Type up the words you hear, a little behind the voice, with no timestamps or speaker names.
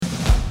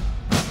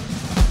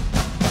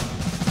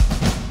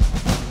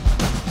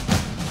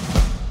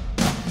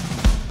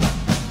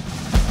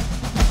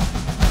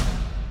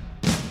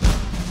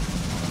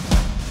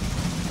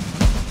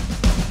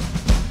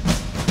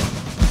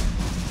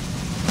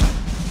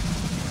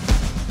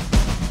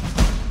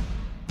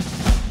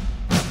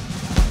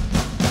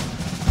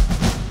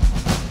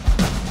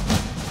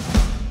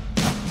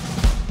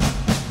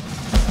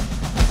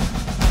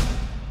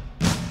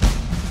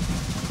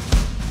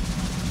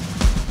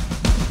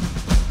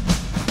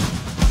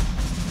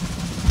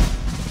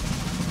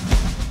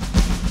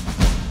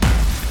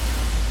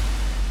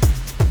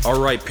All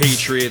right,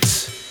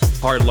 patriots,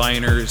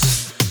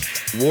 hardliners,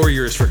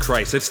 warriors for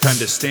Christ, it's time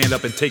to stand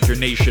up and take your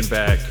nation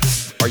back.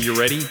 Are you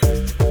ready?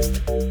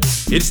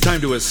 It's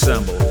time to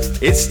assemble.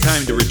 It's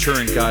time to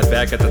return God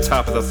back at the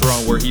top of the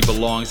throne where he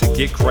belongs and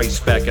get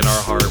Christ back in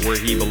our heart where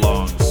he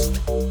belongs.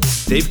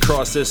 They've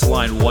crossed this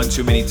line one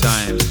too many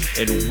times,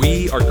 and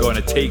we are going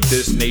to take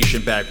this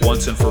nation back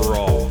once and for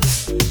all.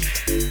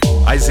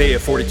 Isaiah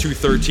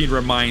 42:13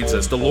 reminds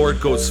us, the Lord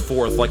goes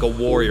forth like a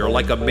warrior,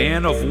 like a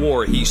man of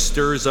war, he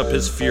stirs up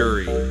his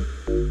fury.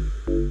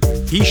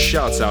 He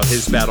shouts out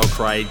his battle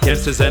cry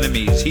against his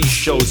enemies, he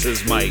shows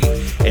his might,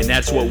 and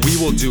that's what we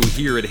will do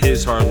here at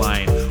his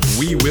hardline.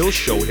 We will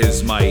show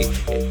his might.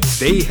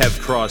 They have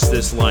crossed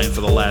this line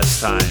for the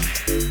last time.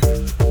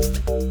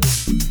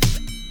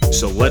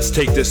 So let's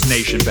take this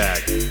nation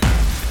back.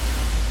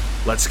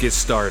 Let's get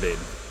started.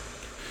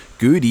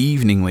 Good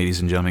evening, ladies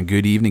and gentlemen.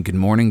 Good evening, good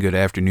morning, good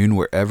afternoon,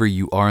 wherever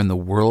you are in the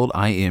world.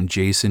 I am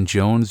Jason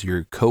Jones,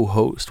 your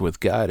co-host with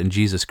God and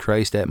Jesus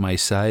Christ at my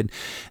side.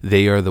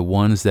 They are the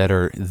ones that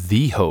are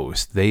the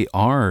host. They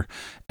are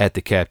at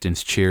the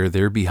captain's chair.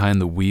 They're behind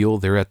the wheel.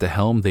 They're at the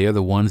helm. They are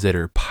the ones that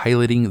are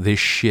piloting this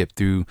ship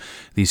through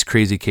these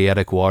crazy,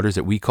 chaotic waters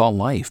that we call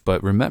life.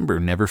 But remember,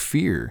 never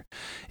fear.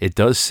 It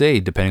does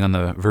say, depending on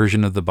the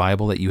version of the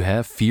Bible that you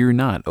have, fear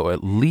not, or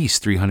at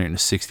least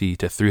 360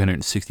 to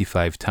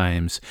 365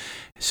 times.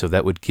 So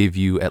that would give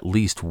you at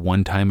least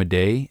one time a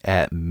day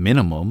at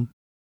minimum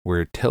where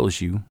it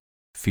tells you,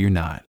 fear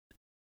not.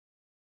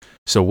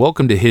 So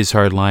welcome to His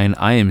Hardline.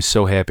 I am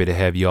so happy to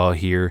have you all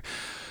here.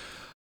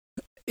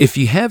 If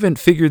you haven't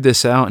figured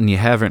this out and you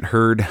haven't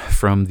heard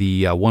from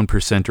the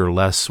 1% or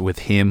Less with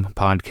Him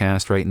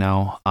podcast right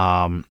now,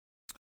 I'm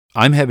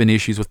having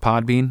issues with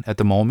Podbean at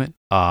the moment.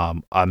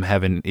 I'm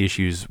having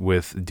issues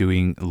with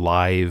doing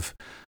live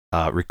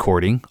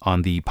recording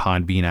on the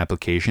Podbean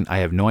application. I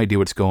have no idea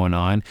what's going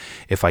on.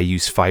 If I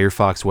use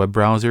Firefox web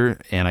browser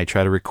and I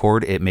try to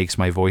record, it makes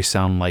my voice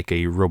sound like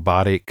a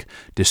robotic,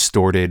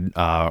 distorted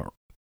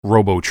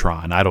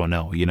Robotron. I don't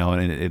know,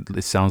 and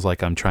it sounds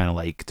like I'm trying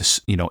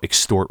to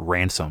extort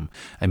ransom.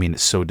 I mean,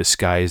 it's so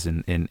disguised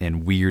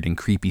and weird and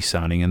creepy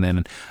sounding. And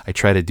then I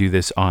try to do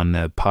this on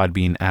the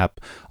Podbean app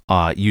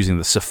using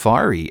the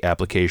Safari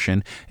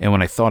application, and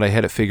when I thought I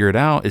had it figured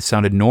out, it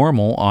sounded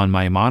normal on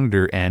my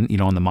monitor end,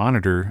 on the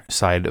monitor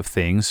side of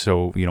things,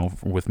 so,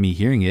 with me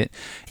hearing it,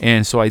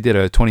 and so I did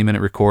a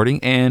 20-minute recording,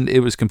 and it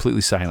was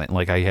completely silent.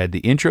 Like, I had the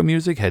intro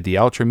music, had the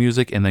outro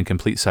music, and then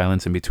complete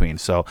silence in between.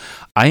 So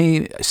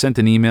I sent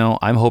an email.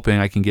 I'm hoping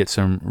I can get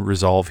some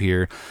resolve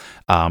here.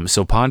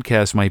 So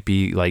podcasts might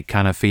be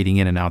kind of fading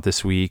in and out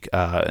this week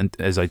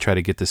as I try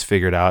to get this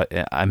figured out.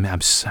 I'm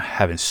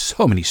having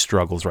so many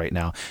struggles right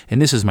now,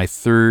 and this is my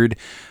third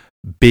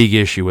big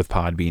issue with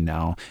Podbean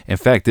now. In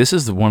fact, this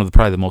is one of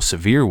probably the most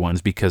severe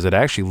ones because it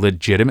actually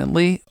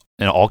legitimately,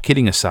 and all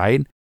kidding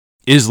aside,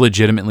 is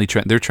legitimately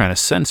they're trying to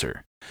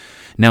censor.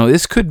 Now,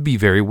 this could be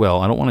very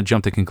well, I don't want to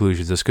jump to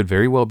conclusions, this could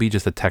very well be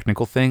just a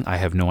technical thing, I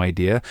have no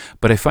idea,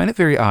 but I find it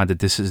very odd that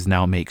this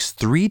makes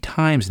 3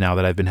 times now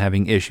that I've been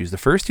having issues. The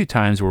first 2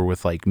 times were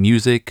with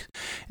music,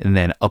 and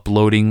then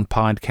uploading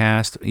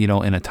podcast,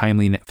 in a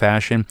timely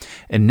fashion,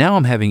 and now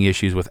I'm having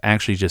issues with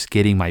actually just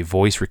getting my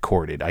voice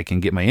recorded. I can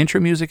get my intro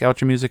music,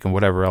 outro music, and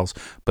whatever else,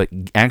 but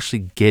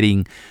actually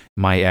getting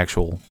my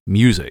actual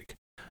music.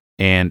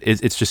 And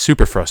it's just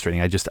super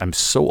frustrating. I'm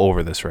so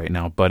over this right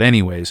now. But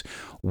anyways,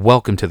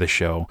 welcome to the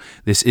show.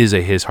 This is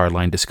a His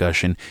Hardline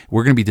discussion.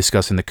 We're going to be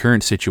discussing the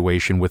current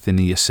situation within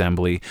the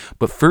assembly.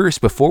 But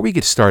first, before we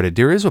get started,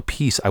 there is a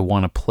piece I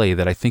want to play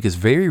that I think is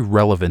very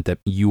relevant that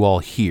you all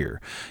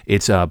hear.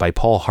 It's by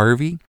Paul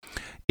Harvey.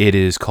 It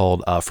is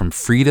called From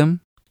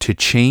Freedom to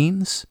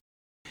Chains.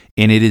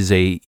 And it is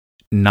a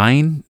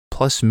 9+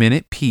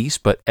 minute piece,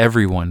 but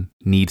everyone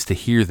needs to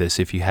hear this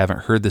if you haven't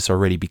heard this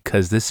already,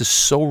 because this is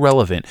so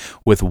relevant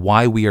with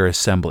why we are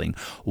assembling,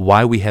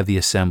 why we have the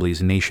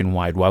assemblies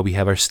nationwide, why we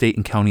have our state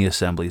and county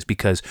assemblies,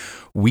 because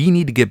we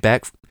need to get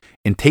back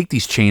and take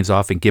these chains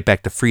off and get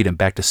back to freedom,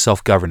 back to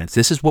self-governance.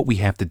 This is what we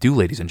have to do,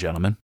 ladies and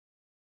gentlemen.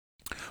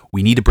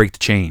 We need to break the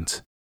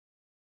chains.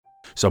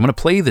 So I'm going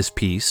to play this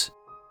piece,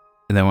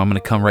 and then I'm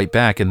going to come right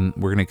back, and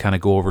we're going to kind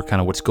of go over kind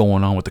of what's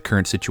going on with the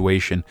current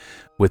situation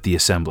with the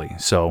assembly.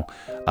 So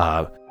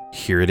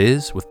here it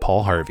is with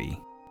Paul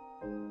Harvey.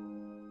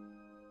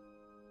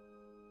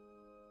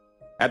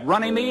 At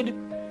Runnymede,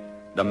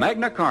 the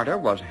Magna Carta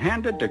was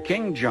handed to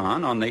King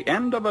John on the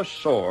end of a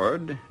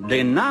sword,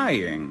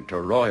 denying to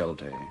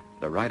royalty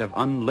the right of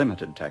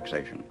unlimited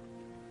taxation.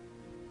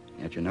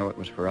 Yet it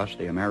was for us,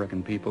 the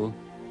American people,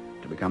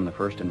 to become the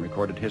first in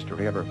recorded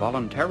history ever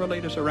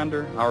voluntarily to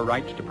surrender our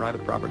rights to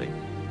private property.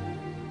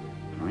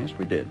 Oh, yes,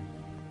 we did.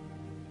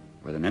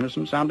 With an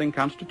innocent-sounding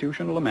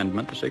constitutional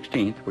amendment, the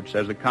 16th, which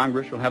says that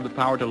Congress shall have the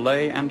power to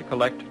lay and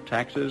collect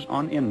taxes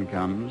on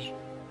incomes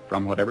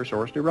from whatever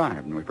source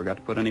derived, and we forgot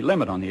to put any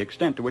limit on the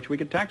extent to which we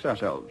could tax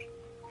ourselves.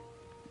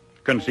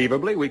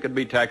 Conceivably, we could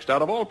be taxed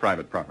out of all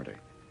private property.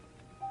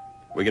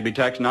 We could be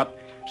taxed not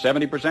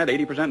 70%,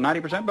 80%,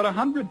 90%, but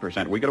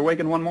 100%. We could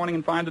awaken one morning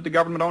and find that the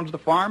government owns the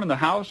farm and the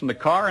house and the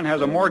car and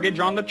has a mortgage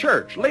on the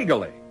church,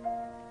 legally.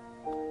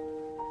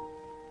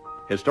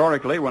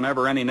 Historically,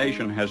 whenever any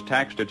nation has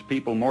taxed its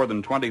people more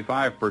than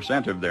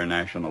 25% of their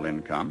national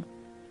income,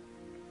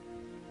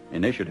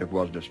 initiative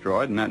was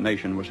destroyed and that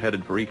nation was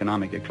headed for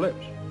economic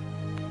eclipse.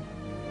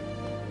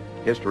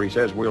 History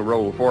says we'll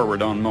roll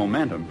forward on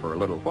momentum for a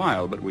little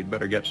while, but we'd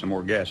better get some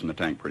more gas in the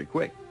tank pretty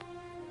quick.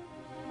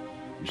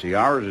 You see,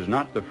 ours is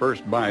not the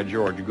first, by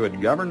George,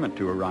 good government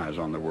to arise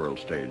on the world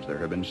stage. There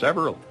have been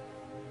several.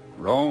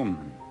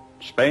 Rome,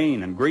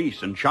 Spain, and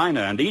Greece, and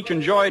China, and each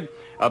enjoyed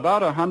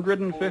about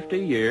 150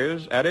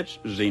 years at its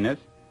zenith.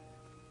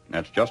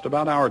 That's just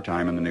about our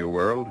time in the New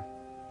World.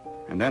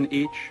 And then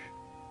each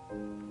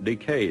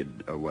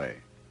decayed away.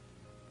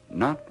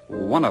 Not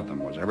one of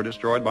them was ever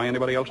destroyed by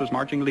anybody else's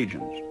marching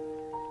legions.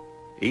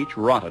 Each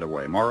rotted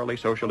away, morally,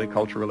 socially,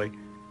 culturally,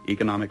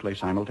 economically,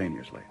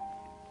 simultaneously.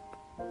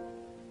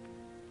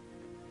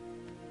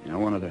 You know,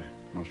 one of the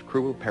most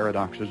cruel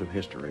paradoxes of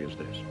history is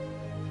this.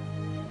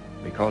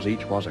 Because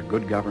each was a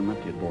good government,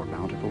 it bore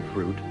bountiful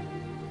fruit.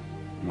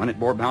 And when it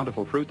bore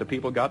bountiful fruit, the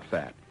people got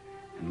fat.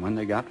 And when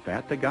they got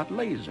fat, they got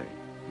lazy.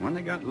 And when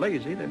they got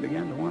lazy, they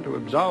began to want to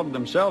absolve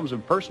themselves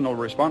of personal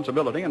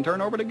responsibility and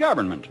turn over to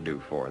government to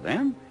do for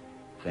them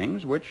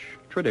things which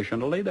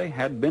traditionally they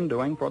had been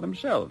doing for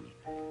themselves.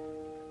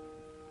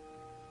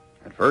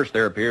 At first,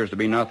 there appears to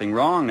be nothing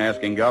wrong in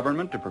asking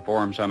government to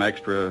perform some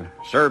extra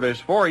service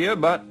for you,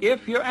 but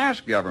if you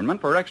ask government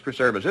for extra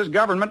services,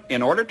 government,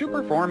 in order to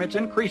perform its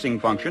increasing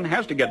function,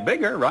 has to get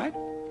bigger, right?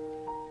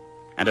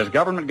 And as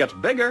government gets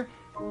bigger,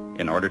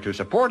 in order to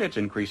support its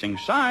increasing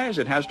size,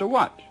 it has to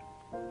what?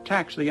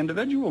 Tax the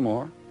individual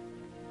more,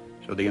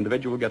 so the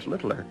individual gets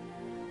littler.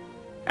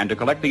 And to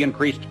collect the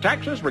increased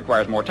taxes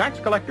requires more tax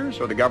collectors,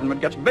 so the government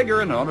gets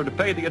bigger, and in order to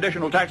pay the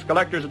additional tax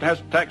collectors, it has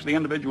to tax the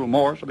individual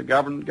more, so the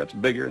government gets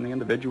bigger and the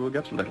individual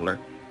gets littler.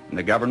 And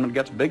the government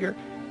gets bigger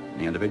and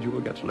the individual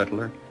gets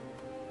littler,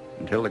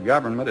 until the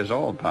government is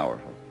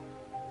all-powerful.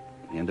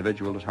 The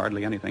individual is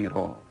hardly anything at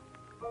all.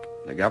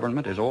 The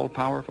government is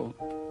all-powerful.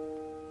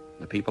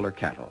 The people are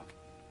cattle.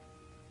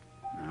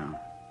 Now,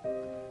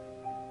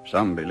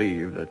 some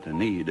believe that the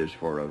need is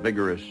for a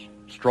vigorous,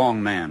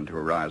 strong man to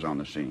arise on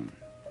the scene,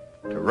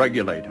 to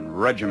regulate and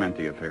regiment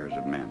the affairs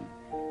of men.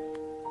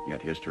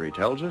 Yet history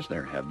tells us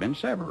there have been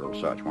several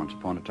such. Once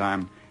upon a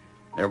time,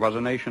 there was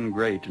a nation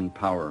great and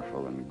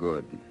powerful and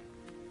good.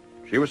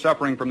 She was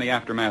suffering from the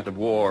aftermath of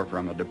war,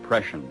 from a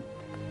depression.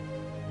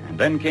 And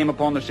then came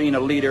upon the scene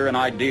a leader, an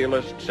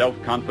idealist,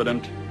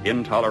 self-confident,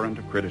 intolerant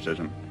of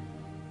criticism.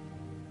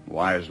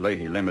 Wisely,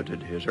 he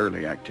limited his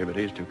early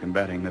activities to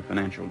combating the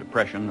financial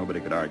depression. Nobody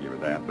could argue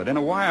with that. But in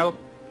a while,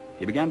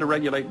 he began to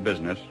regulate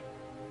business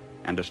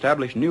and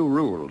establish new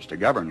rules to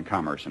govern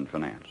commerce and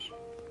finance.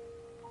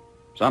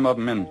 Some of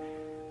them in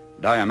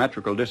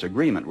diametrical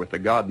disagreement with the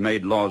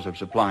God-made laws of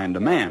supply and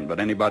demand, but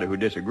anybody who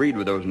disagreed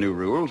with those new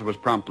rules was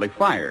promptly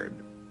fired.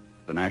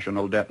 The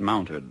national debt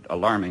mounted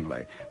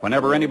alarmingly.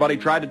 Whenever anybody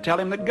tried to tell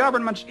him that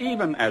governments,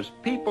 even as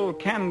people,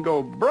 can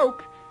go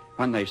broke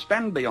when they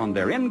spend beyond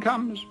their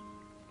incomes,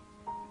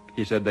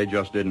 he said they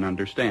just didn't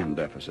understand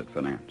deficit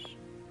finance.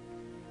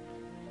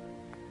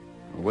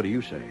 Well, what do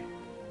you say?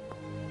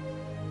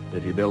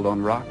 Did he build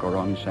on rock or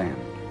on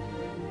sand?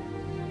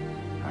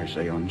 I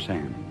say on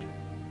sand.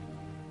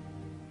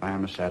 I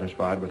am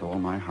satisfied with all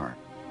my heart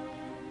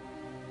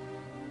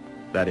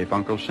that if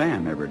Uncle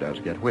Sam ever does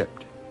get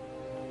whipped,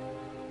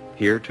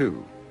 here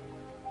too,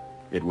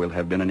 it will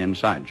have been an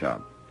inside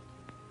job.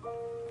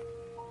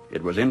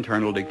 It was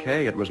internal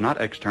decay. It was not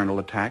external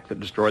attack that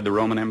destroyed the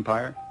Roman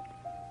Empire.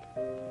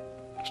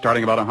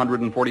 Starting about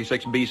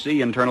 146 B.C.,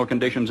 internal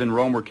conditions in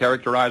Rome were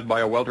characterized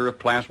by a welter of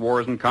class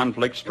wars and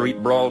conflicts,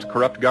 street brawls,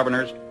 corrupt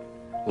governors,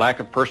 lack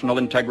of personal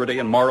integrity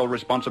and moral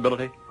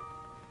responsibility.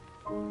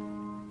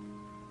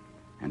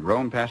 And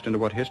Rome passed into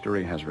what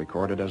history has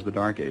recorded as the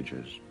Dark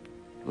Ages,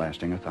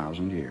 lasting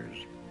 1,000 years.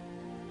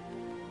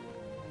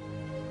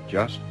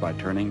 Just by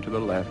turning to the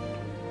left,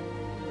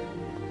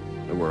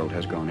 the world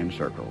has gone in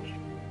circles.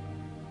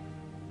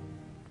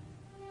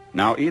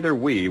 Now either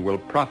we will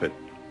profit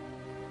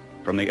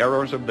from the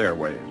errors of their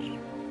ways,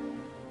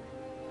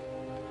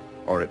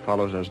 or it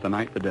follows as the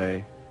night the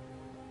day,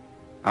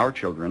 our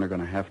children are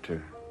going to have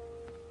to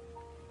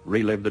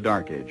relive the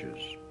Dark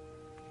Ages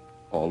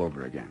all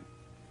over again.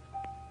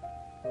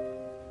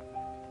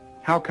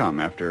 How come,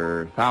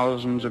 after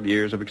thousands of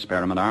years of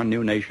experiment, our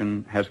new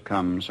nation has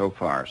come so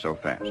far so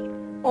fast?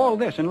 All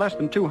this in less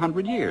than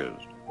 200 years.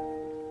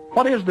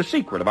 What is the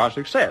secret of our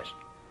success?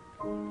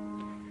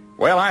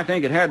 Well, I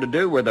think it had to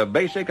do with a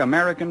basic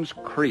American's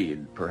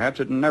creed.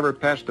 Perhaps it never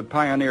passed the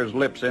pioneer's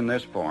lips in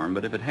this form,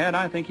 but if it had,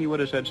 I think he would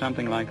have said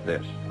something like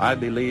this: I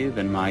believe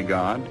in my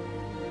God,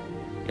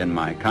 in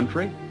my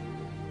country,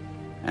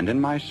 and in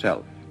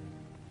myself.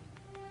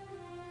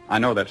 I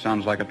know that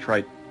sounds like a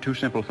trite, too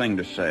simple thing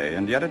to say,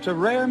 and yet it's a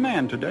rare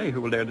man today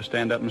who will dare to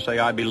stand up and say,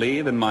 I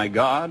believe in my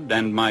God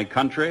and my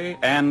country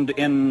and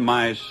in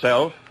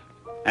myself,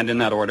 and in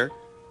that order.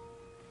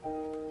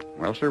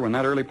 Well, sir, when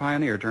that early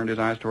pioneer turned his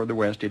eyes toward the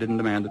West, he didn't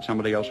demand that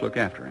somebody else look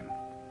after him.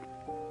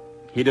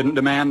 He didn't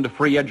demand a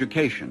free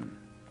education.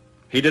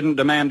 He didn't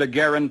demand a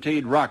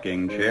guaranteed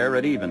rocking chair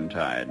at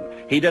eventide.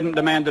 He didn't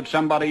demand that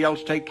somebody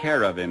else take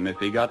care of him if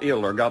he got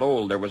ill or got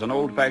old. There was an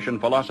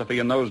old-fashioned philosophy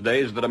in those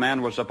days that a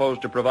man was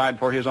supposed to provide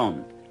for his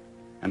own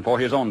and for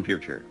his own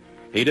future.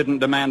 He didn't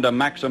demand a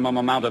maximum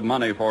amount of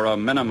money for a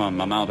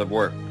minimum amount of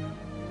work.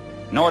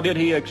 Nor did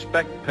he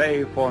expect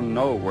pay for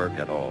no work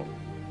at all.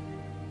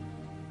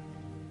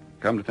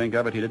 Come to think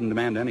of it, he didn't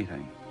demand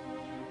anything.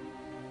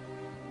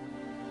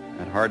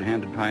 That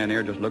hard-handed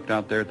pioneer just looked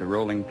out there at the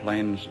rolling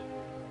plains,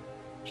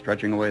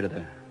 stretching away to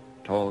the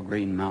tall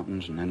green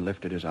mountains, and then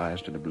lifted his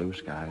eyes to the blue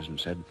skies and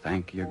said,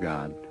 "Thank you,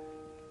 God.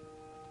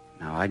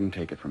 Now I can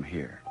take it from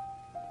here."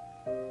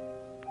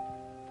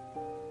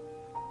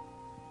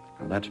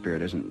 Well, that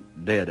spirit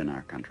isn't dead in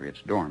our country.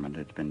 It's dormant.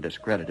 It's been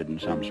discredited in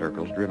some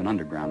circles, driven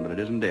underground, but it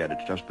isn't dead.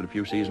 It's just that a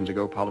few seasons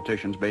ago,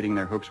 politicians baiting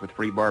their hooks with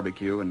free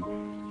barbecue and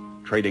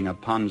trading a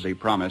Ponzi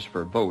promise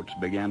for votes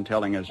began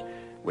telling us,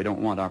 we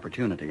don't want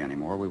opportunity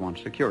anymore, we want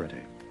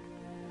security.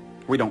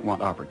 We don't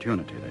want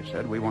opportunity, they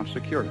said, we want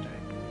security.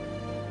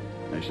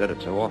 They said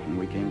it so often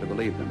we came to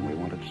believe them. We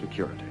wanted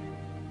security.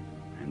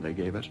 And they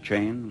gave us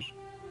chains,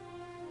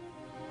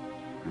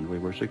 and we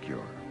were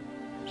secure.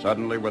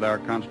 Suddenly, with our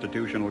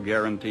constitutional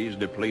guarantees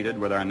depleted,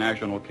 with our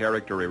national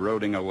character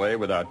eroding away,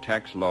 with our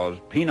tax laws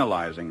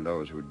penalizing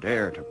those who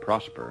dare to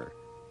prosper,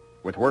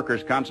 with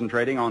workers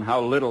concentrating on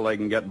how little they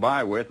can get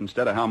by with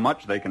instead of how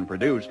much they can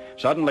produce,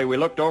 suddenly we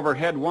looked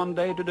overhead one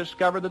day to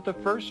discover that the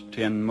first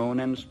tin moon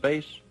in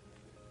space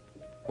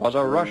was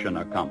a Russian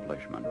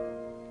accomplishment.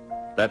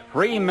 That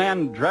free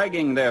men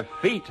dragging their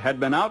feet had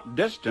been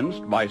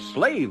outdistanced by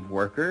slave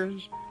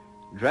workers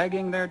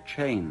dragging their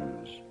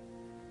chains.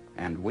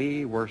 And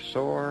we were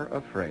sore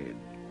afraid.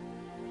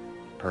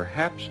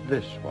 Perhaps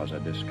this was a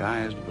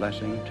disguised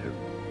blessing, too.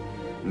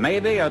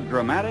 Maybe a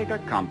dramatic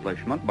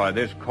accomplishment by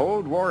this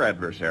Cold War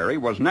adversary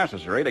was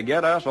necessary to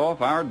get us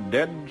off our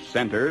dead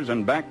centers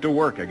and back to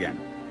work again.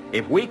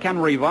 If we can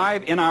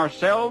revive in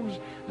ourselves,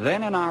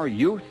 then in our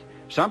youth,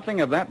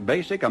 something of that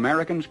basic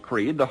American's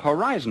creed, the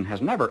horizon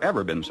has never,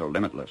 ever been so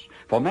limitless.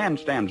 For man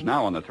stands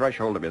now on the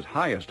threshold of his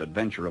highest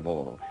adventure of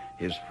all,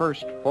 his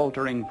first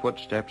faltering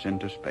footsteps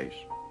into space.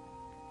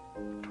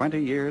 20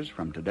 years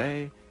from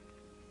today,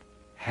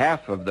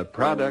 half of the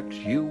products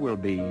you will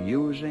be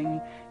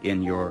using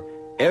in your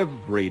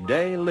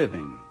everyday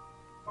living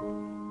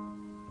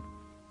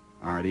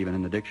aren't even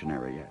in the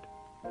dictionary yet.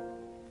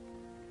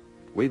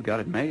 We've got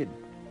it made.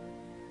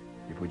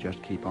 If we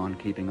just keep on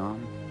keeping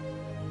on,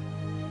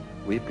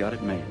 we've got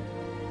it made.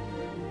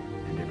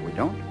 And if we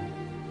don't,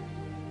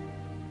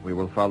 we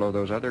will follow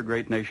those other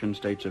great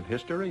nation-states of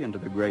history into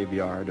the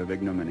graveyard of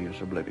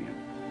ignominious oblivion.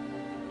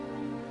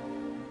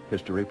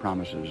 History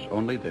promises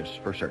only this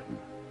for certain.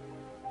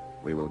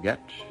 We will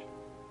get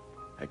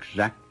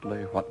exactly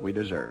what we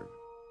deserve.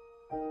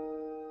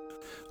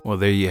 Well,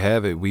 there you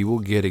have it. We will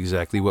get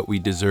exactly what we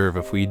deserve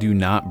if we do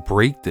not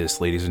break this,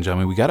 ladies and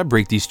gentlemen. We got to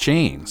break these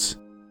chains.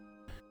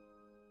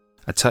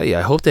 I tell you,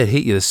 I hope that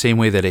hit you the same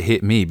way that it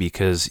hit me,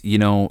 because, you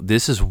know,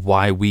 this is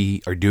why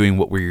we are doing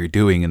what we're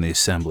doing in the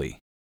assembly.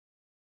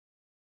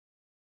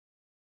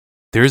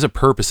 There's a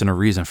purpose and a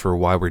reason for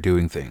why we're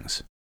doing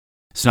things.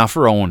 It's not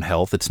for our own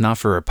health. It's not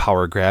for a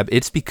power grab.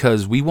 It's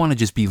because we want to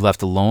just be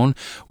left alone.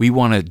 We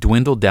want to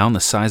dwindle down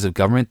the size of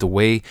government the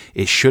way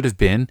it should have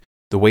been,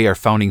 the way our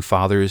founding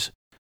fathers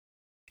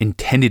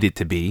intended it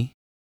to be.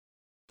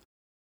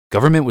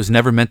 Government was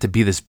never meant to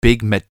be this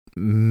big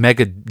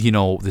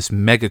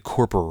mega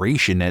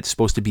corporation that's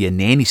supposed to be a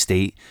nanny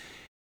state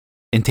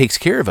and takes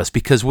care of us,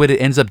 because what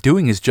it ends up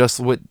doing is just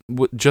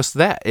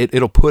that.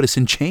 It'll put us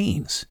in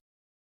chains.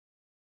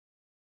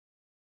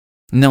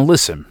 Now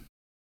listen.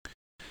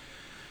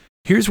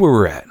 Here's where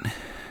we're at.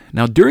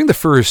 Now, during the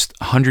first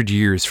 100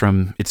 years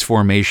from its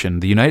formation,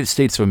 the United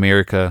States of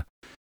America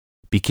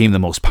became the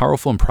most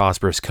powerful and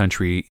prosperous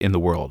country in the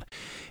world,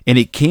 and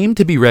it came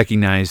to be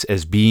recognized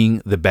as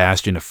being the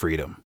bastion of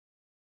freedom,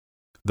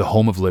 the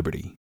home of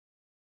liberty,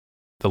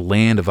 the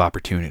land of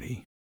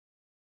opportunity.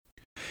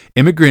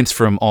 Immigrants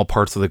from all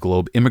parts of the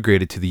globe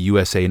immigrated to the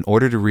USA in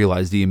order to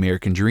realize the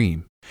American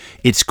dream.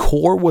 Its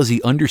core was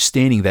the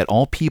understanding that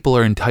all people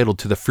are entitled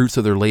to the fruits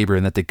of their labor,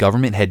 and that the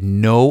government had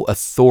no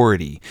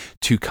authority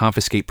to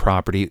confiscate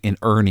property and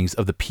earnings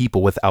of the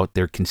people without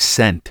their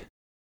consent.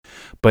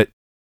 But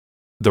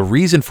the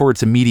reason for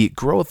its immediate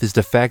growth is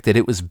the fact that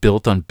it was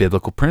built on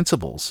biblical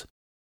principles.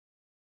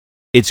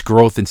 Its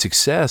growth and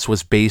success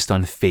was based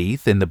on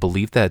faith and the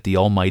belief that the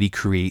Almighty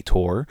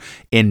Creator,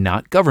 and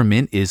not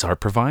government, is our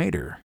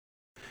provider.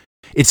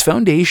 Its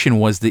foundation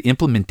was the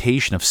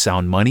implementation of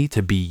sound money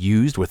to be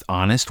used with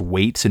honest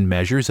weights and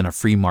measures in a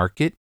free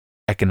market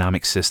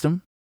economic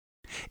system.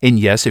 And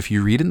yes, if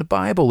you read in the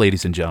Bible,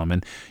 ladies and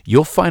gentlemen,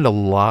 you'll find a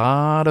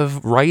lot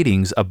of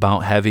writings about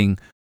having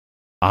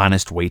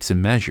honest weights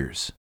and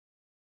measures.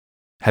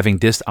 Having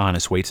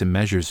dishonest weights and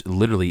measures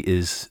literally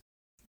is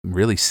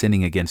really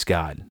sinning against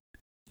God.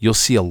 You'll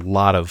see a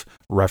lot of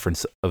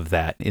reference of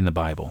that in the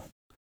Bible.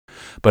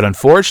 But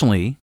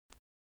unfortunately,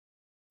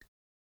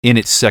 in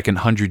its second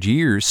 100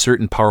 years,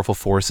 certain powerful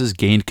forces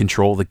gained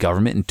control of the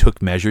government and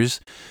took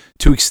measures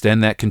to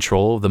extend that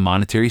control of the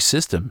monetary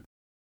system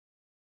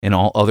and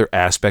all other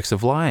aspects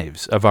of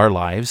our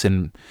lives,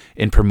 and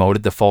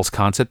promoted the false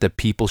concept that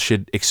people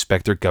should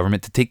expect their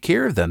government to take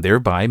care of them,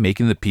 thereby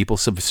making the people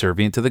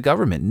subservient to the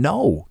government.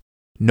 No.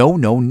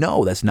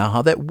 That's not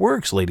how that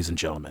works, ladies and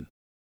gentlemen.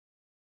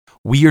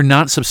 We are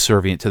not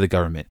subservient to the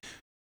government.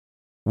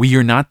 We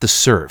are not the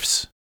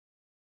serfs.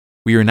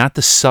 We are not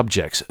the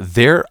subjects.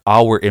 They're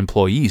our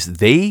employees.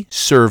 They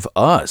serve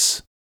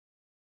us.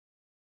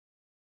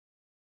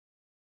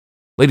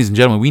 Ladies and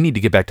gentlemen, we need to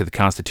get back to the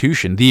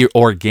Constitution, the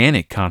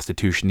organic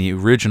Constitution, the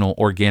original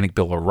organic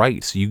Bill of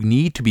Rights. You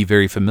need to be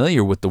very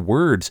familiar with the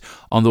words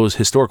on those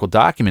historical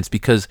documents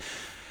because,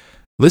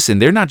 listen,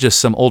 they're not just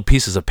some old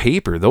pieces of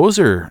paper. Those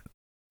are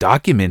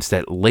documents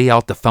that lay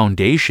out the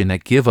foundation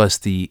that give us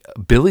the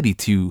ability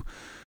to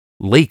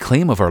lay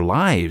claim of our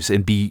lives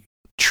and be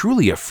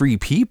truly a free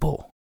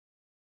people.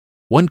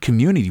 One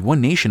community,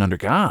 one nation under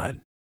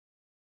God.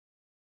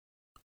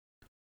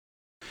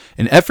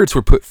 And efforts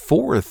were put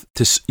forth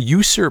to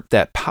usurp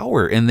that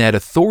power and that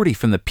authority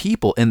from the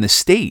people and the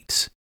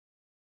states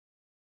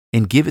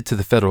and give it to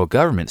the federal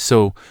government.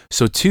 So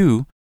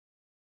too,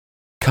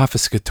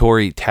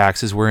 confiscatory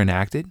taxes were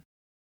enacted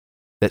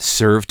that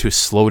served to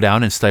slow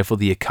down and stifle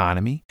the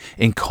economy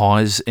and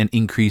cause an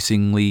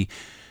increasingly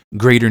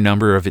greater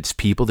number of its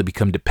people to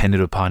become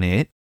dependent upon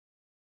it.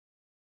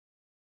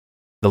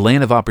 The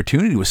land of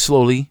opportunity was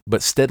slowly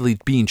but steadily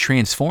being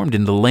transformed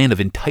into the land of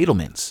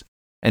entitlements.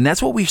 And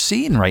that's what we're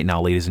seeing right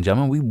now, ladies and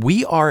gentlemen.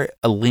 We are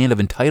a land of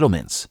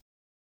entitlements.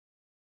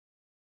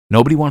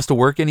 Nobody wants to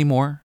work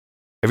anymore.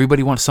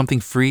 Everybody wants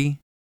something free.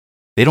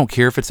 They don't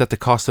care if it's at the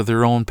cost of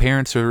their own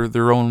parents or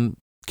their own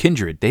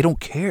kindred. They don't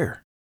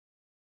care.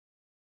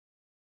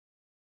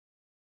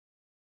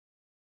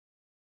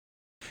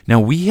 Now,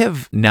 we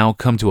have now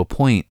come to a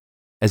point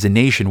as a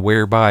nation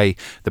whereby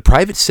the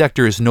private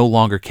sector is no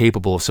longer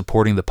capable of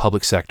supporting the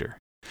public sector.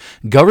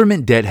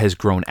 Government debt has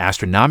grown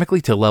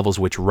astronomically to levels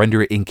which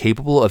render it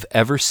incapable of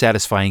ever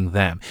satisfying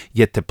them.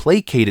 Yet to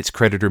placate its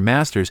creditor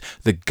masters,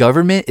 the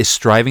government is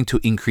striving to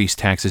increase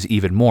taxes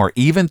even more,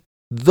 even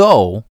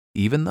though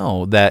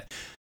that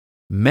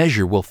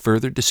measure will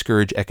further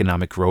discourage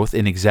economic growth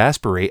and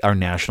exacerbate our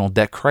national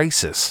debt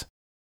crisis.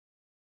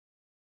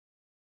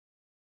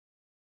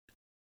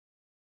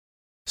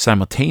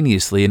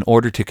 Simultaneously, in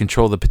order to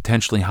control the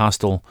potentially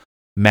hostile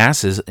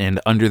masses and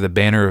under the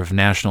banner of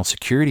national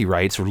security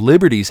rights,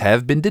 liberties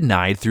have been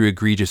denied through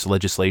egregious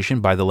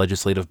legislation by the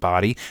legislative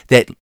body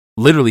that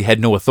literally had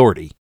no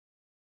authority.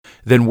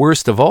 Then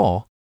worst of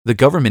all, the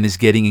government is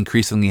getting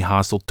increasingly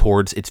hostile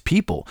towards its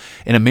people,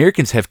 and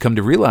Americans have come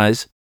to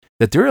realize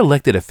that their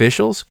elected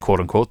officials,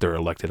 quote unquote, their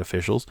elected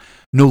officials,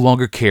 no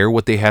longer care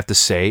what they have to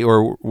say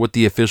or what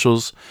the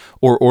officials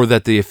or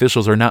that the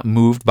officials are not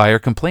moved by our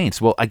complaints.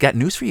 Well, I got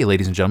news for you,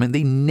 ladies and gentlemen.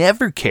 They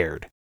never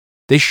cared.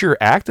 They sure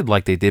acted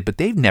like they did, but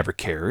they've never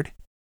cared.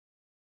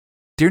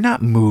 They're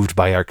not moved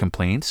by our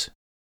complaints.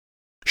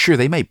 Sure,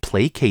 they might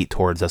placate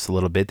towards us a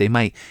little bit. They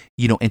might,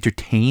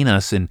 entertain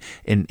us and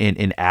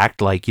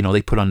act like,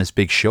 they put on this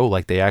big show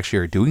like they actually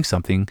are doing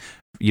something,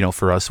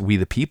 for us, we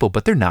the people,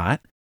 but they're not.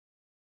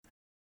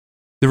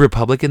 The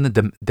Republican,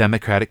 the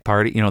Democratic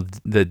Party,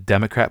 the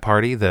Democrat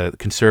Party, the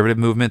conservative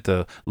movement,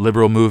 the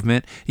liberal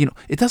movement,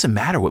 it doesn't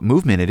matter what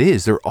movement it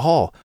is. They're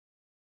all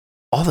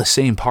the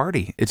same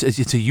party. It's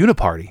a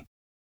uniparty.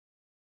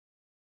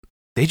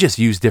 They just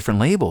use different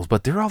labels,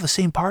 but they're all the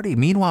same party.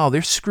 Meanwhile,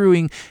 they're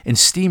screwing and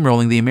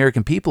steamrolling the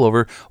American people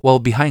over while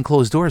behind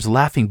closed doors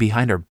laughing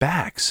behind our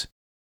backs.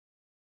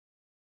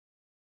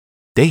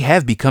 They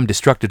have become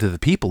destructive to the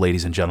people,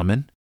 ladies and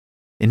gentlemen.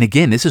 And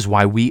again, this is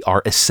why we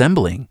are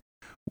assembling.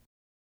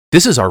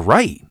 This is our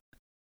right.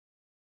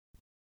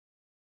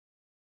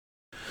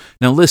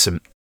 Now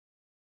listen,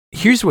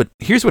 here's what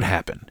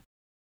happened.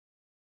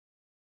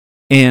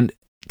 And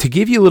to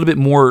give you a little bit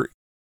more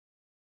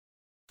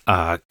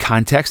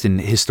context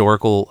and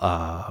historical,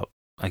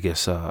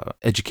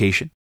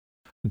 education,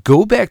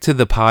 go back to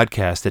the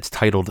podcast that's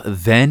titled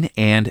Then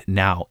and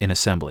Now in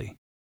Assembly.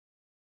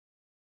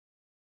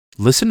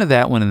 Listen to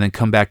that one and then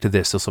come back to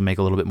this. This will make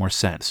a little bit more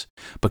sense.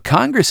 But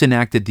Congress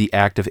enacted the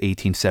Act of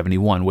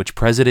 1871, which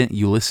President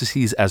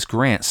Ulysses S.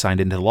 Grant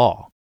signed into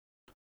law.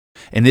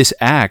 And this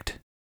act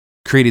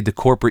created the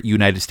corporate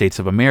United States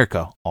of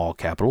America, all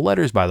capital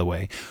letters, by the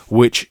way,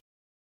 with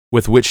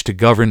which to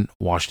govern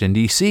Washington,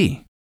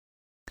 D.C.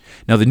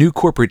 Now, the new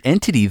corporate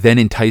entity then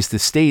enticed the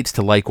states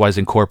to likewise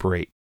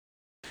incorporate.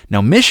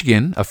 Now,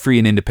 Michigan, a free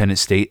and independent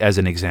state, as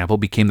an example,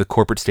 became the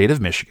corporate state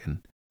of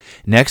Michigan.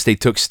 Next, they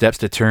took steps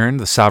to turn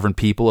the sovereign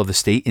people of the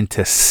state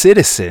into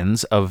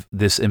citizens of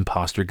this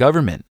imposter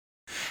government.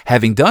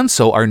 Having done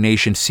so, our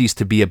nation ceased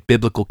to be a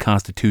biblical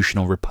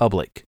constitutional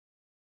republic.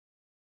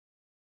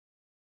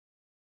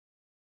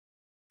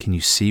 Can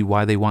you see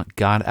why they want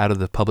God out of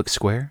the public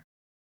square?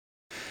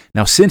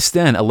 Now, since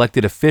then,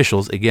 elected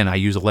officials, again, I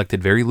use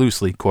elected very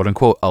loosely, quote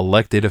unquote,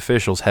 elected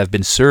officials have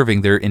been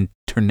serving their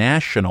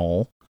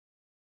international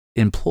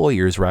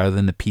employers rather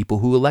than the people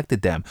who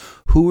elected them.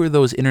 Who are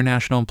those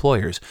international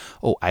employers?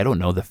 Oh, I don't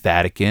know. The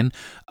Vatican,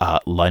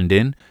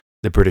 London,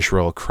 the British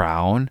Royal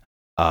Crown.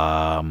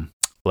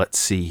 Let's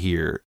see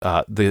here.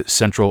 The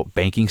central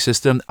banking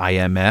system,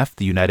 IMF,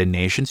 the United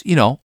Nations.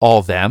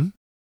 All them.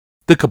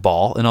 The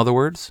cabal, in other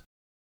words.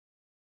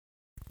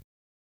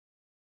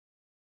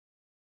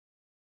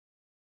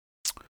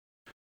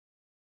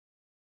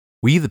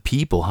 We, the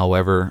people,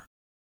 however,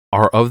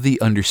 are of the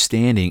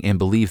understanding and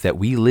belief that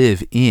we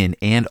live in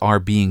and are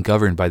being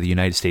governed by the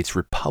United States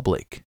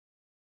Republic.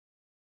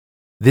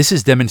 This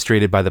is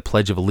demonstrated by the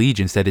Pledge of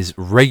Allegiance that is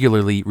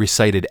regularly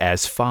recited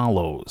as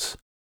follows.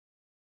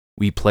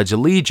 We pledge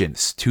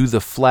allegiance to the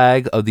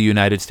flag of the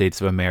United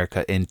States of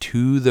America and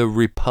to the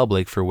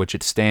republic for which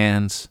it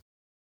stands.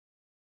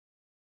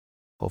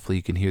 Hopefully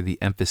you can hear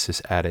the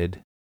emphasis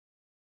added.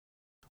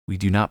 We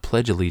do not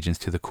pledge allegiance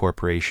to the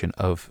corporation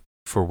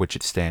for which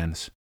it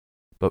stands,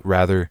 but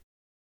rather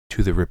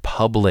to the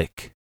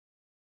republic.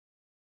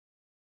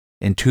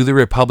 And to the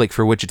republic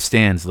for which it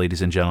stands,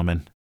 ladies and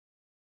gentlemen.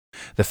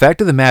 The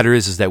fact of the matter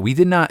is that we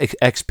did not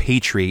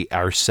expatriate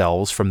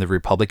ourselves from the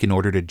republic in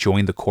order to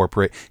join the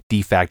corporate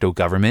de facto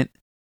government.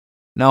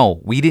 No,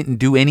 we didn't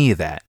do any of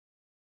that.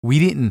 We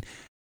didn't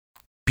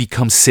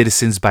become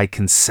citizens by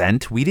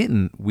consent. We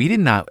did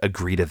not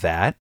agree to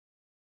that.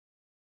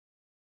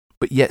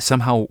 But yet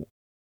somehow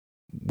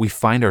we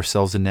find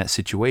ourselves in that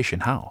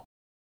situation. How?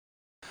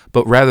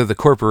 But rather the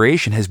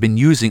corporation has been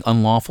using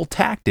unlawful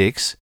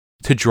tactics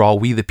to draw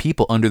we the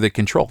people under their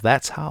control.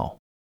 That's how.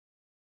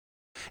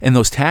 And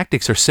those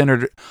tactics are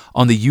centered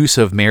on the use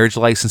of marriage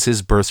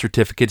licenses, birth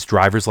certificates,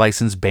 driver's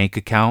license, bank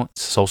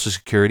accounts, Social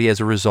Security as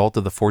a result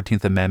of the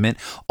 14th Amendment,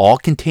 all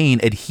contain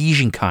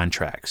adhesion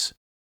contracts.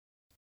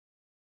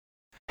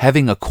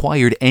 Having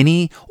acquired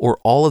any or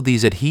all of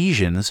these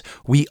adhesions,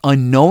 we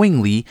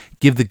unknowingly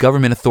give the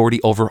government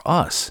authority over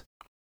us.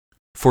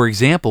 For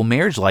example,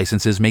 marriage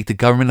licenses make the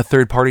government a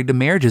third party to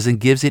marriages and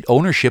gives it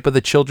ownership of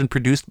the children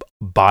produced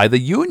by the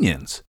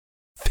unions.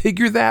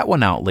 Figure that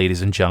one out,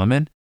 ladies and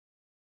gentlemen.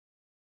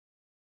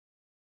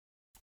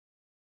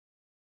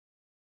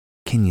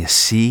 Can you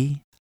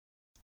see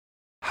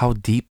how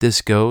deep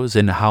this goes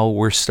and how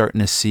we're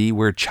starting to see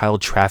where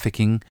child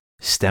trafficking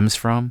stems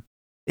from?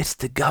 It's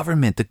the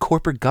government, the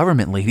corporate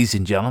government, ladies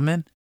and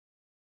gentlemen.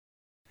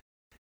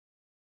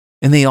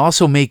 And they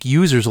also make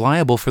users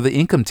liable for the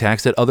income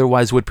tax that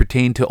otherwise would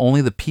pertain to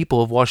only the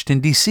people of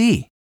Washington,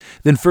 D.C.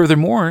 Then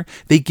furthermore,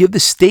 they give the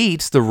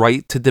states the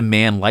right to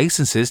demand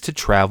licenses to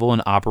travel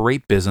and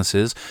operate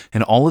businesses,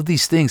 and all of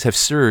these things have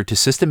served to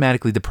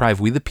systematically deprive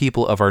we the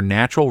people of our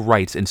natural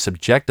rights and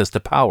subject us to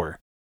power.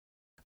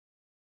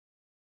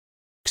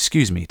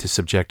 To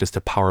subject us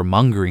to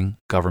power-mongering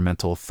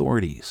governmental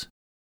authorities.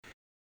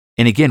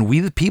 And again, we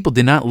the people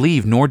did not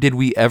leave, nor did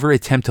we ever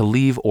attempt to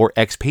leave or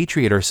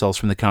expatriate ourselves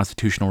from the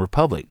constitutional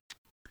republic.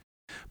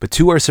 But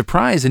to our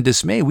surprise and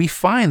dismay, we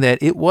find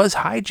that it was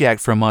hijacked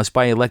from us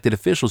by elected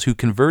officials who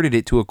converted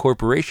it to a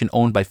corporation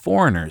owned by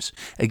foreigners.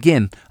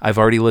 Again, I've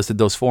already listed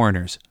those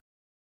foreigners.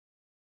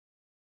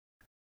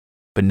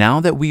 But now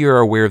that we are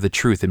aware of the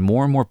truth and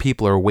more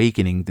people are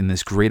awakening in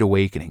this great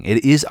awakening,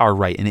 it is our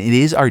right and it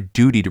is our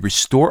duty to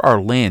restore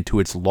our land to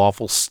its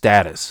lawful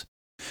status.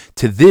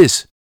 To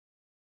this,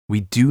 we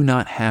do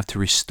not have to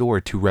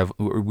resort to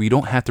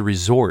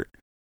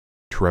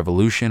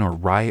revolution or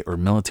riot or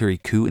military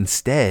coup.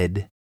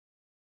 Instead,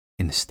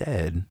 the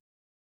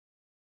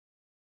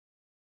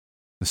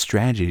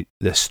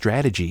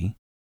strategy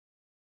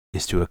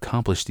is to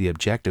accomplish the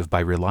objective by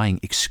relying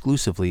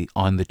exclusively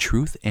on the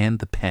truth and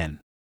the pen.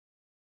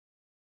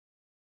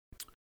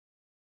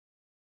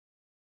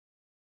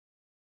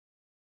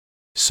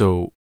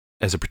 So,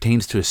 as it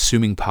pertains to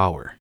assuming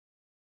power,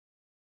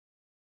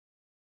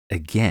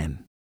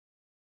 again,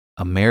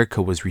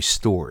 America was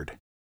restored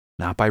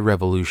not by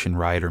revolution,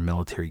 riot, or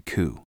military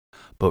coup,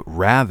 but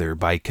rather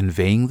by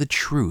conveying the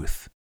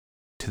truth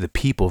to the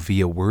people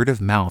via word of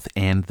mouth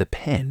and the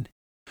pen.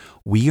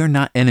 We are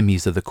not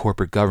enemies of the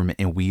corporate government,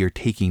 and we are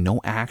taking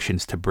no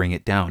actions to bring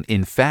it down.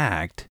 In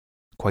fact,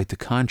 quite the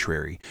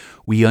contrary,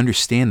 we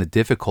understand the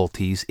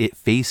difficulties it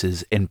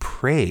faces and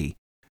pray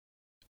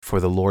for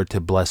the Lord to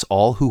bless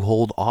all who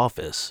hold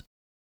office.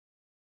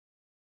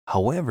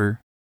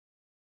 However,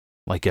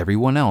 like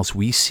everyone else,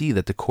 we see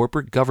that the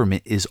corporate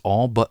government is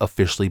all but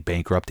officially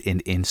bankrupt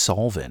and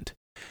insolvent.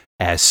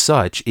 As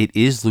such, it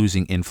is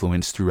losing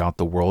influence throughout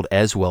the world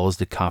as well as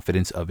the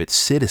confidence of its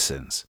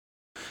citizens.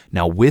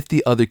 Now, with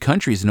the other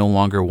countries no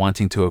longer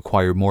wanting to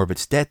acquire more of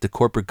its debt, the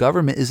corporate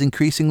government is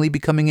increasingly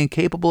becoming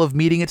incapable of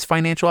meeting its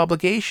financial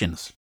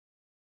obligations.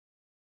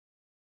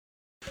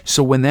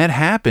 So when that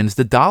happens,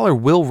 the dollar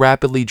will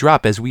rapidly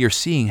drop, as we are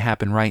seeing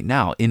happen right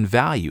now, in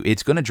value.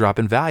 It's going to drop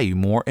in value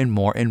more and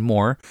more and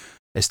more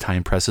as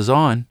time presses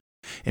on.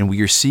 And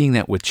we are seeing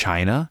that with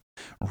China,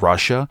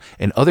 Russia,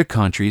 and other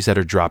countries that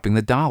are dropping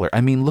the dollar.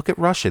 I mean, look at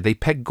Russia. They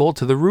peg gold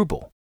to the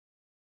ruble.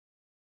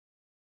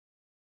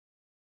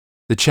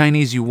 The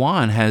Chinese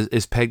yuan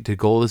is pegged to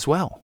gold as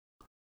well.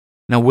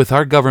 Now, with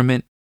our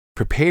government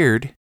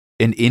prepared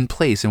and in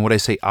place. And when I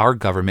say our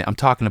government, I'm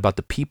talking about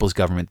the people's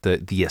government,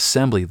 the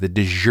assembly, the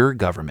de jure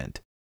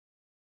government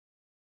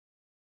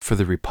for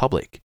the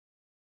republic.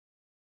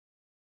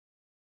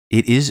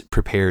 It is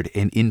prepared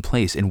and in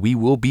place, and we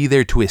will be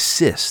there to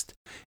assist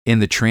in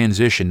the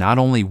transition. Not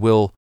only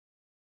will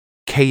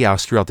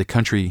chaos throughout the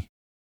country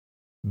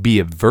be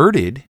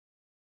averted,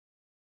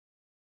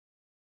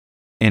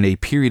 and a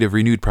period of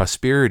renewed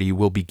prosperity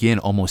will begin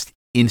almost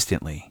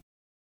instantly.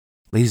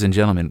 Ladies and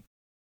gentlemen,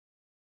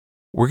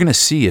 we're going to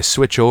see a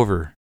switch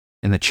over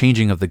and the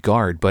changing of the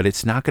guard, but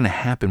it's not going to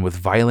happen with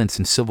violence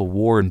and civil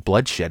war and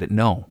bloodshed.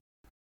 No.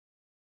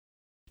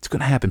 It's going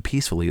to happen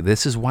peacefully.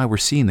 This is why we're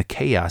seeing the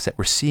chaos that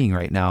we're seeing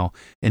right now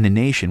in the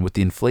nation with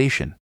the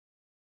inflation.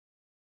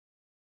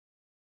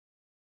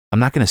 I'm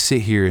not going to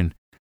sit here and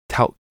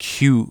tout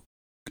Q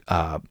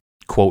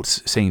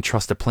quotes saying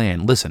trust the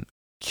plan. Listen,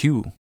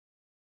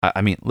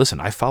 listen,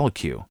 I follow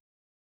Q.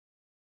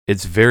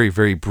 It's very,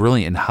 very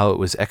brilliant in how it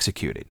was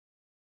executed.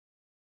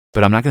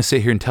 But I'm not going to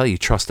sit here and tell you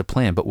trust the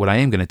plan. But what I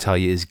am going to tell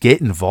you is get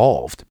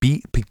involved.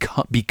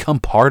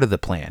 Become part of the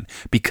plan,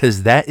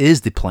 because that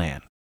is the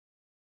plan.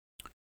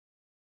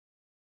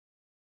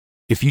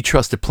 If you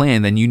trust the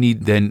plan, then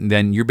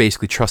then you're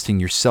basically trusting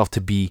yourself to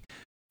be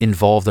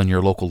involved on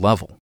your local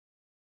level,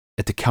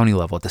 at the county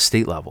level, at the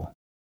state level.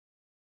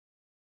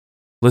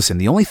 Listen,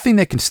 the only thing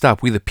that can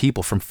stop we the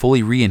people from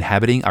fully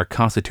re-inhabiting our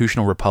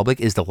constitutional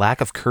republic is the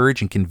lack of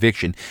courage and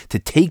conviction to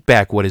take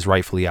back what is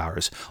rightfully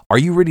ours. Are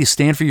you ready to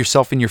stand for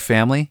yourself and your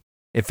family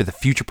and for the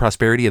future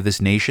prosperity of this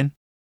nation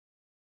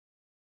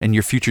and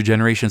your future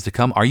generations to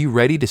come? Are you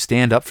ready to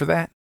stand up for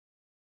that?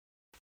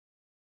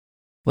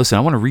 Listen,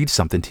 I want to read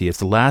something to you. It's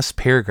the last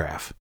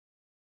paragraph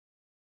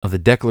of the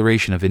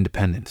Declaration of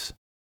Independence.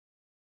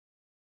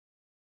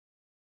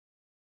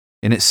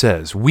 And it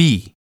says,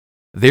 "We,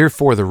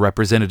 therefore the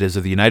representatives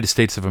of the United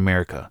States of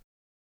America,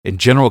 in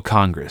General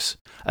Congress,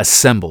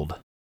 assembled,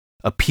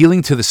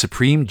 appealing to the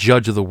Supreme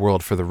Judge of the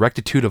world for the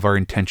rectitude of our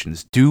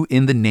intentions, do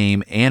in the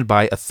name and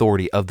by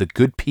authority of the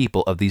good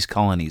people of these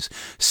colonies,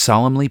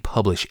 solemnly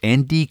publish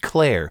and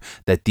declare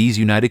that these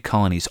united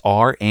colonies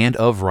are and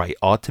of right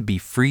ought to be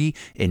free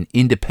and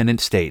independent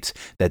states,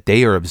 that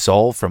they are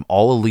absolved from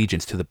all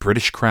allegiance to the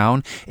British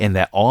Crown, and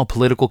that all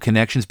political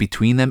connections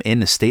between them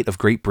and the state of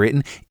Great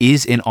Britain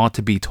is and ought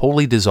to be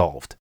totally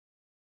dissolved,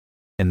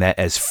 and that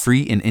as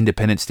free and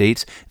independent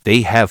states,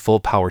 they have full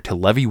power to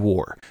levy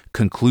war,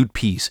 conclude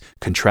peace,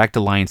 contract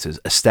alliances,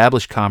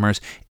 establish commerce,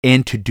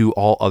 and to do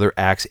all other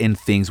acts and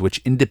things which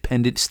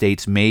independent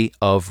states may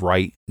of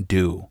right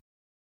do."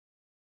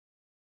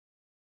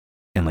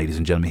 And ladies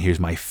and gentlemen, here's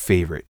my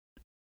favorite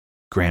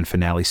grand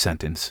finale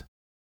sentence,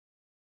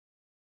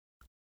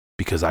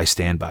 because I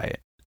stand by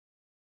it.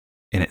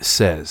 And it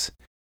says,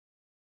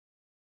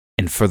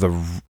 and for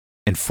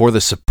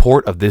the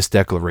support of this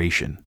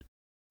declaration,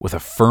 with a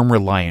firm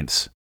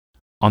reliance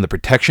on the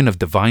protection of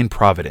divine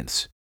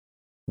providence,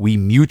 we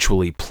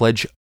mutually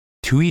pledge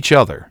to each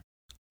other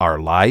our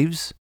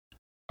lives,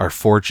 our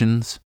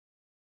fortunes,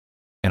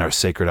 and our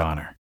sacred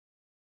honor.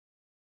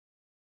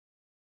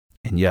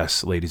 And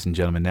yes, ladies and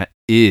gentlemen, that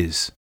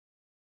is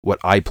what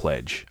I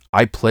pledge.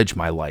 I pledge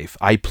my life.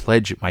 I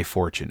pledge my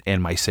fortune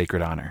and my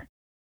sacred honor.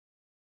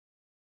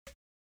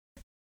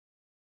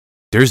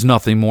 There's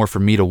nothing more for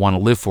me to want to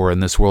live for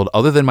in this world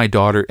other than my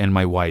daughter and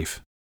my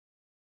wife.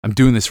 I'm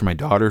doing this for my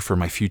daughter, for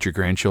my future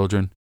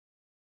grandchildren.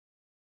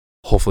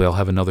 Hopefully I'll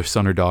have another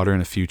son or daughter in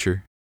the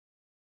future.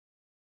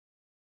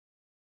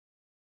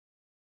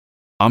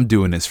 I'm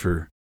doing this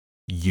for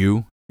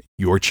you,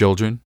 your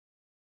children,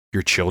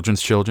 your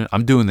children's children.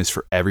 I'm doing this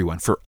for everyone,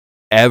 for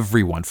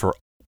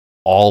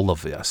all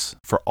of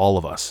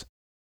us.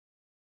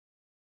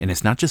 And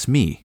it's not just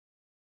me.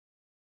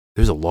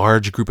 There's a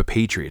large group of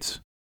patriots,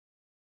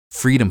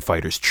 freedom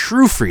fighters,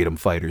 true freedom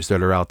fighters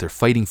that are out there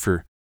fighting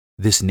for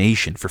this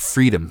nation, for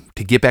freedom,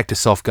 to get back to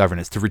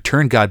self-governance, to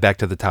return God back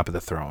to the top of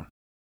the throne.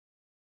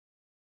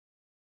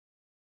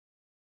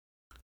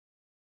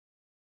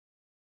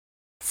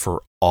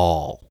 For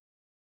all.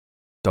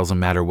 Doesn't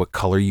matter what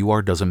color you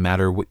are, doesn't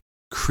matter what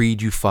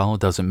creed you follow,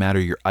 doesn't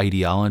matter your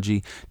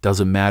ideology,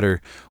 doesn't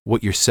matter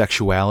what your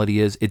sexuality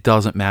is, it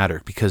doesn't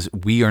matter, because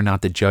we are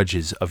not the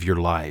judges of your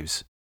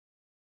lives.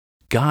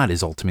 God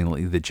is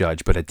ultimately the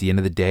judge, but at the end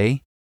of the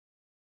day,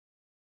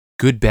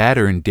 good, bad,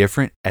 or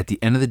indifferent, at the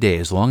end of the day,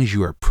 as long as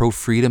you are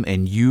pro-freedom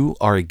and you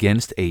are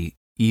against a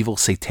evil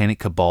satanic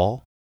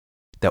cabal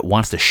that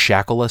wants to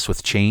shackle us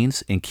with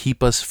chains and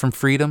keep us from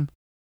freedom,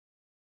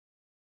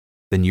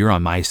 then you're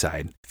on my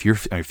side. If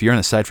you're on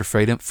the side for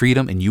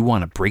freedom and you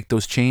want to break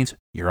those chains,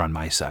 you're on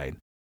my side.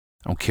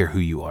 I don't care who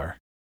you are.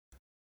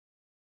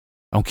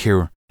 I don't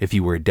care if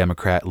you were a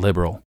Democrat,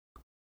 liberal.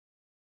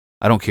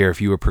 I don't care if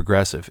you were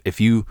progressive.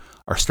 If you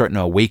are starting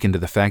to awaken to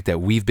the fact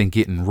that we've been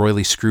getting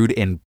royally screwed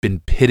and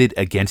been pitted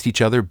against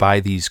each other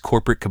by these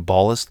corporate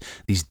cabalists,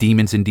 these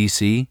demons in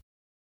DC,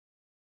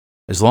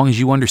 as long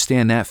as you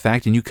understand that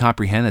fact and you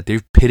comprehend that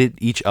they've pitted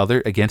each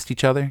other against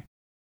each other,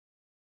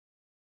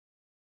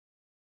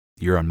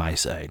 you're on my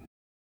side.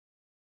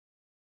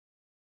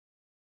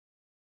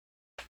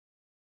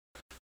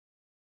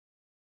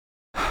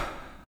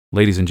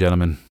 Ladies and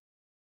gentlemen,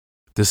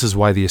 this is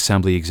why the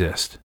assembly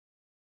exists.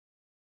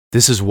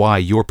 This is why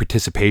your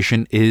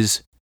participation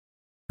is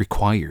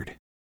required.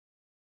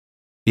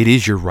 It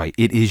is your right.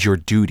 It is your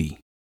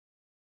duty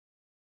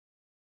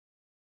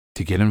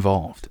to get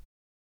involved.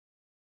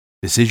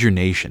 This is your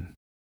nation.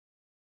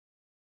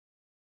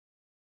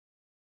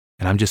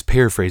 And I'm just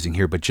paraphrasing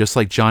here, but just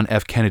like John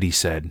F. Kennedy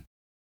said,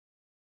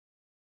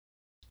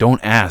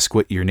 don't ask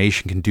what your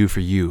nation can do for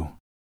you.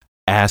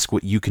 Ask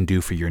what you can do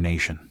for your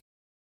nation.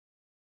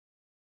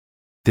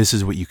 This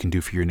is what you can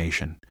do for your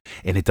nation.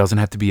 And it doesn't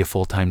have to be a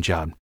full-time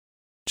job.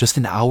 Just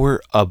an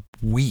hour a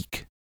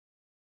week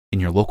in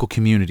your local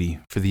community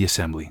for the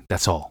assembly.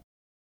 That's all.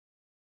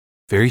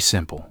 Very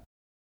simple.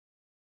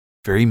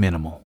 Very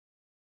minimal.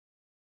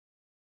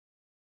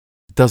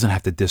 It doesn't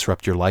have to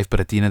disrupt your life, but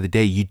at the end of the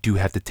day, you do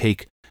have to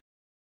take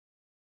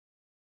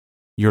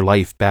your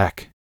life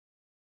back.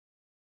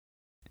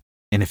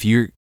 And if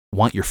you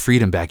want your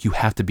freedom back, you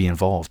have to be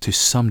involved to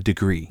some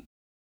degree.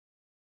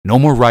 No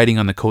more riding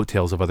on the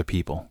coattails of other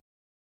people.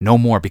 No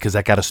more, because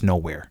that got us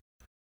nowhere.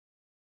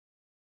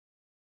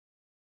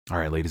 All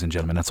right, ladies and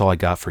gentlemen, that's all I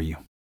got for you.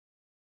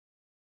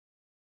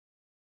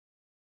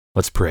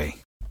 Let's pray.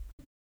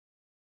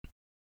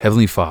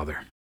 Heavenly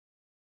Father,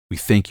 we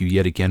thank you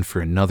yet again for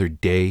another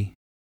day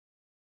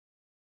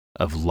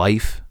of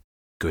life,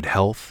 good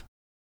health.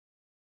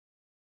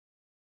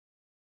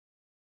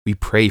 We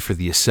pray for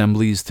the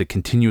assemblies to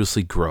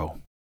continuously grow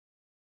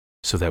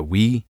so that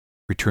we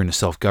return to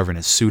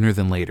self-governance sooner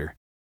than later.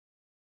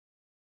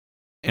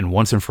 And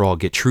once and for all,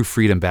 get true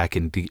freedom back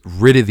and get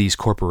rid of these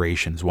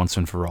corporations once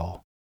and for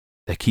all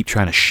that keep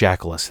trying to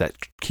shackle us, that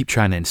keep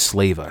trying to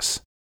enslave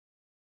us.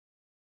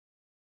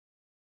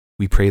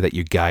 We pray that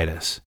you guide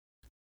us.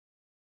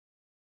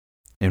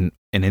 And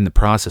in the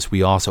process,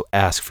 we also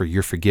ask for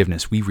your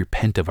forgiveness. We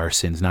repent of our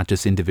sins, not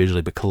just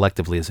individually, but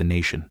collectively as a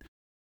nation.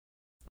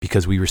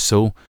 Because we were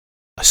so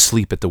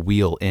asleep at the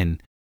wheel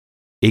and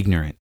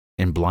ignorant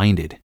and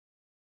blinded.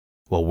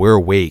 While we're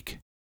awake,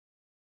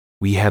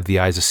 we have the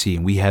eyes to see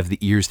and we have the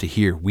ears to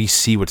hear. We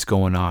see what's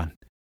going on,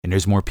 and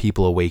there's more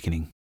people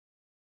awakening.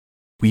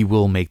 We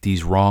will make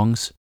these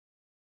wrongs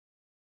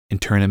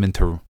and turn them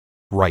into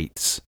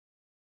rights.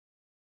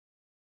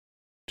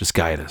 Just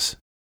guide us.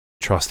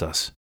 Trust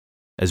us.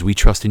 As we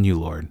trust in you,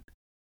 Lord.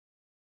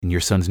 In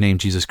your Son's name,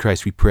 Jesus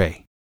Christ, we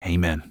pray.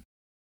 Amen.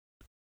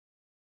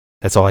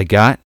 That's all I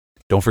got.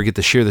 Don't forget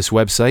to share this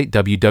website,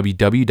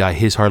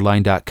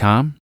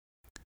 www.hishardline.com.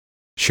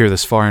 Share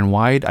this far and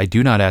wide. I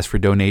do not ask for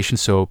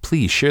donations, so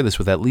please share this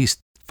with at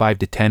least 5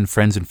 to 10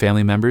 friends and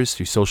family members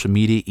through social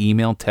media,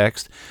 email,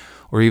 text,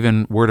 or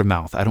even word of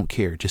mouth. I don't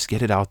care. Just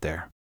get it out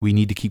there. We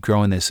need to keep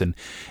growing this. And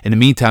in the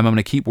meantime, I'm going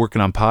to keep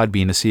working on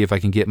Podbean to see if I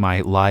can get my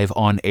live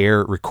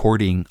on-air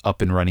recording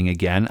up and running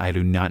again. I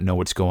do not know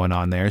what's going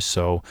on there,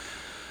 so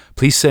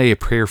please say a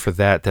prayer for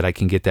that I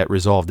can get that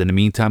resolved. In the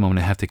meantime, I'm going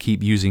to have to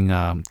keep using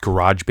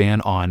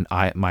GarageBand on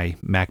my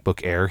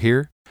MacBook Air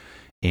here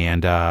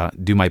and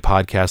do my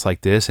podcast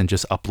like this and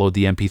just upload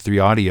the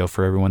MP3 audio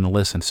for everyone to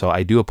listen. So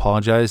I do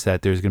apologize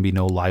that there's going to be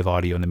no live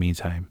audio in the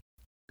meantime.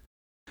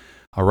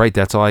 All right,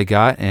 that's all I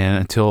got. And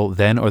until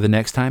then or the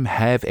next time,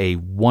 have a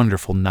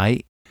wonderful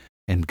night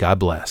and God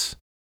bless.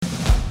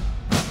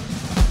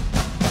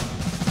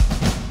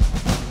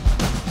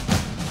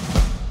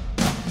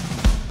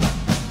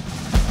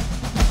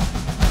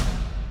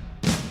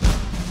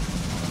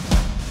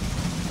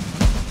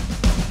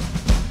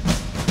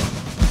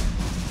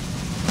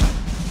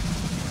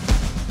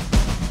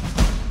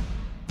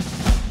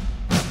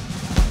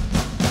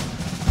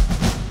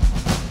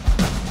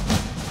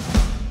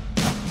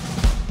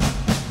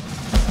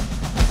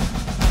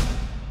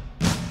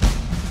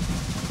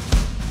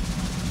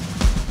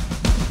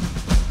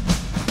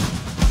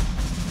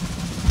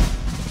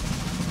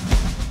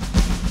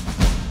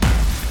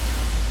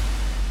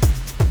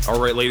 All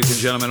right, ladies and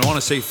gentlemen, I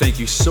want to say thank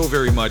you so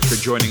very much for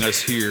joining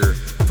us here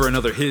for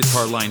another His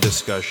Hardline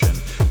discussion.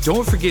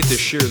 Don't forget to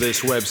share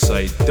this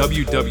website,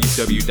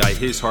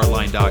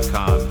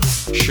 www.hishardline.com.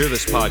 Share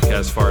this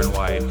podcast far and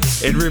wide.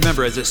 And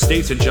remember, as it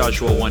states in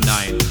Joshua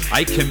 1:9,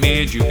 I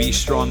command you, be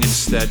strong and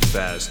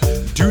steadfast.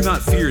 Do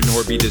not fear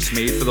nor be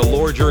dismayed, for the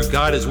Lord your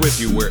God is with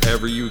you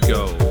wherever you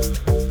go.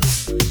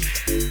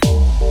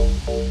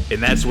 And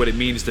that's what it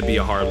means to be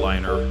a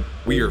hardliner.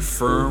 We are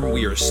firm,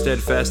 we are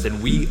steadfast,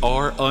 and we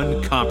are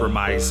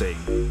uncompromising.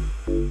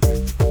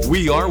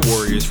 We are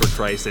warriors for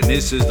Christ, and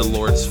this is the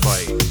Lord's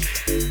fight.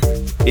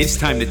 It's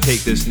time to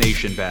take this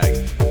nation back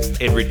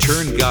and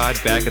return God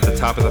back at the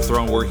top of the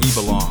throne where he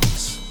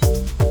belongs.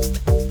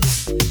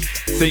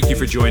 Thank you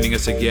for joining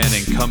us again,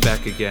 and come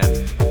back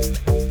again.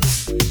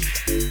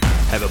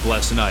 Have a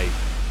blessed night.